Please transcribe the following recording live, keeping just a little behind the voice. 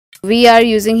We are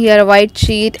using here a white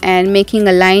sheet and making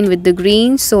a line with the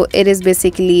green, so it is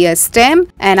basically a stem.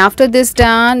 And after this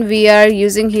done, we are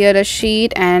using here a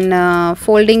sheet and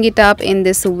folding it up in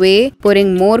this way,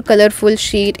 putting more colorful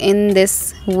sheet in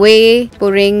this way,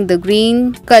 pouring the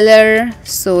green color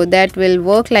so that will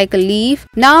work like a leaf.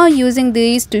 Now using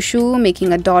these tissue,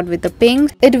 making a dot with the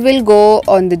pink, it will go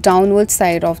on the downward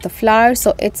side of the flower,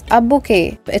 so it's a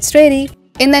bouquet. It's ready.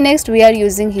 In the next, we are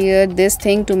using here this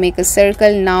thing to make a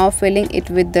circle, now filling it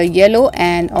with the yellow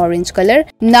and orange color.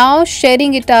 Now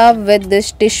shading it up with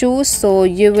this tissue, so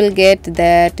you will get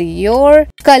that your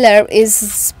color is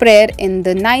spread in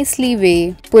the nicely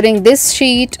way. Putting this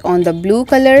sheet on the blue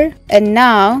color, and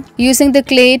now using the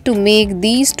clay to make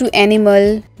these two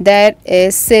animals that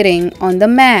is sitting on the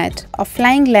mat. A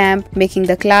flying lamp making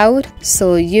the cloud,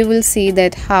 so you will see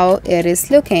that how it is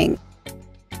looking.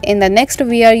 In the next,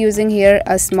 we are using here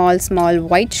a small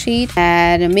white sheet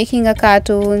and making a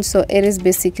cartoon, so it is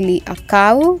basically a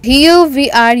cow. Here we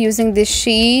are using this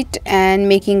sheet and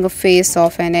making a face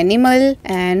of an animal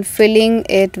and filling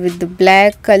it with the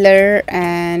black color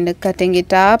and cutting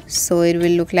it up so it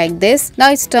will look like this.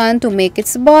 Now it's turn to make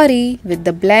its body with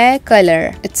the black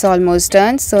color. It's almost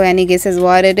done, so any guesses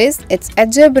what it is? It's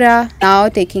a zebra. Now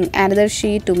taking another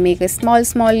sheet to make a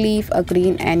small leaf, a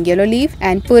green and yellow leaf,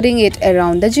 and putting it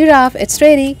around the giraffe. It's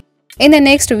ready. In the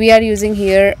next, we are using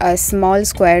here a small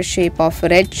square shape of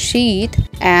red sheet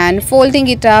and folding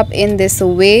it up in this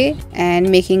way and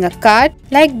making a cut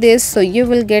like this, so you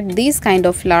will get these kind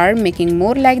of flower, making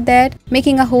more like that,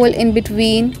 making a hole in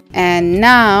between. And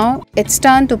now it's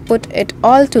time to put it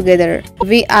all together.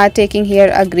 We are taking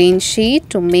here a green sheet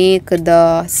to make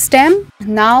the stem.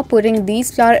 Now putting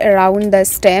these flower around the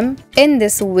stem in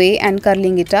this way and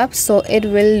curling it up so it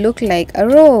will look like a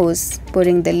rose.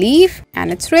 Putting the leaf,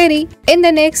 and it's ready. In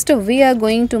the next, we are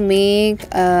going to make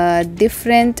a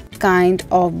different kind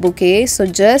of bouquet, so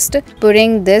just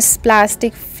putting this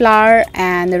plastic flower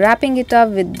and wrapping it up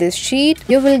with this sheet,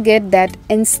 you will get that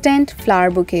instant flower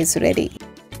bouquets ready.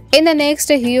 In the next,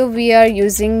 here we are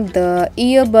using the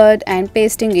earbud and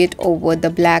pasting it over the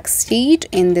black sheet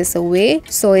in this way,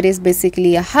 so it is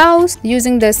basically a house.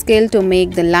 Using the scale to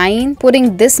make the line,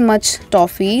 putting this much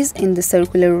toffees in the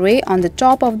circular way on the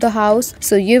top of the house,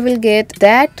 so you will get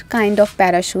that kind of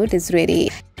parachute is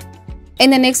ready. In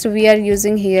the next, we are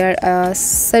using here a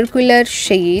circular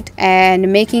sheet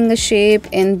and making a shape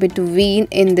in between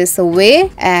in this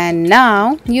way. And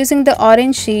now using the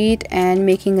orange sheet and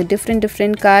making a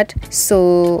different cut.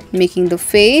 So making the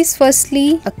face,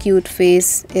 firstly a cute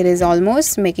face, it is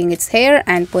almost making its hair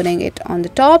and putting it on the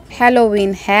top,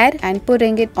 Halloween head, and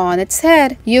putting it on its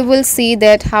head. You will see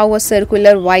that how a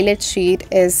circular violet sheet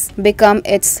is become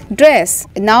its dress.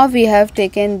 Now we have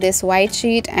taken this white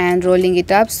sheet and rolling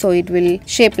it up so it will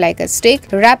shape like a stick,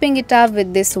 wrapping it up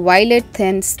with this violet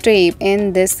thin strip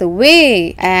in this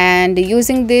way and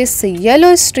using this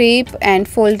yellow strip and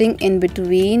folding in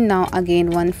between. Now again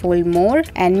one fold more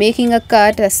and making a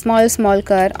cut, a small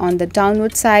cut on the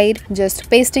downward side, just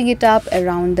pasting it up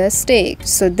around the stick.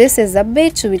 So this is a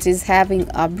bitch which is having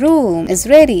a broom is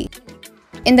ready.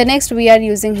 In the next, we are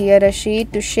using here a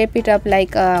sheet to shape it up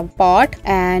like a pot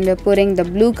and putting the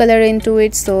blue color into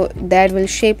it, so that will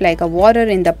shape like a water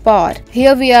in the pot.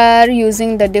 Here we are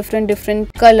using the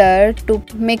different color to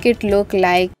make it look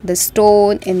like the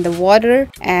stone in the water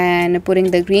and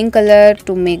putting the green color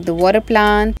to make the water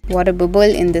plant, water bubble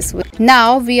in this way.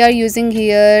 Now we are using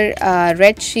here a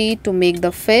red sheet to make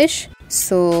the fish.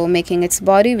 So making its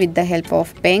body with the help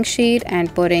of pink sheet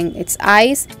and putting its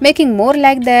eyes, making more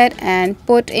like that and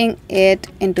putting it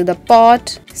into the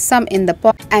pot, some in the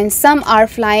pot and some are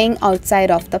flying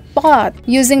outside of the pot.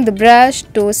 Using the brush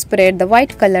to spread the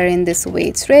white color in this way,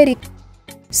 it's ready.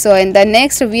 So in the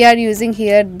next, we are using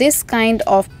here this kind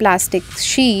of plastic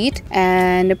sheet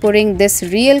and putting this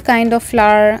real kind of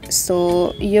flower,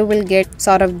 so you will get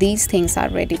sort of these things are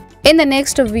ready. In the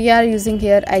next, we are using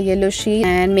here a yellow sheet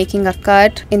and making a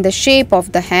cut in the shape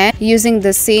of the hand, using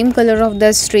the same color of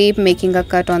the strip, making a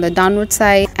cut on the downward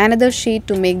side, another sheet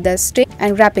to make the strip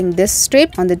and wrapping this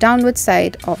strip on the downward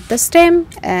side of the stem,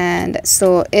 and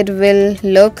so it will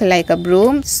look like a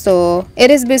broom. So it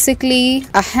is basically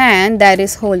a hand that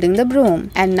is holding the broom.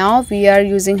 And now we are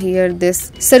using here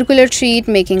this circular sheet,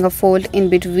 making a fold in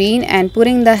between and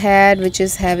putting the head which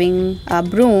is having a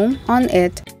broom on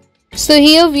it. So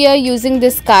here we are using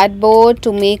this cardboard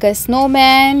to make a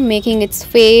snowman, making its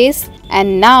face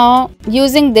And now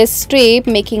using this strip,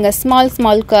 making a small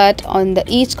cut on the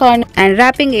each corner and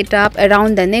wrapping it up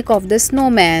around the neck of the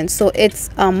snowman, so it's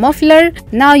a muffler.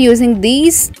 Now using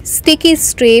these sticky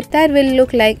strip that will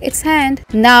look like its hand.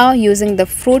 Now using the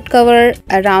fruit cover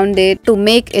around it to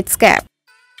make its cap.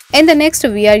 In the next,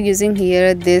 we are using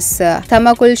here this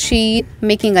thermocol sheet,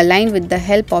 making a line with the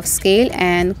help of scale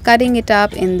and cutting it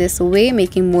up in this way,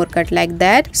 making more cut like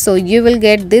that. So you will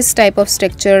get this type of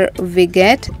structure we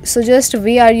get. So just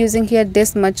we are using here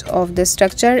this much of the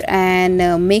structure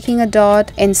and making a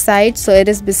dot inside. So it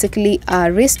is basically a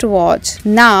wristwatch.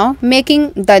 Now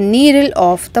making the needle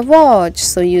of the watch.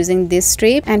 So using this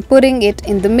strip and putting it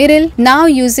in the middle. Now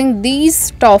using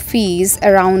these toffees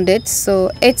around it.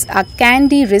 So it's a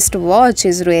candy wristwatch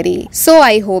is ready. So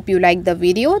I hope you liked the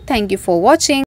video. Thank you for watching.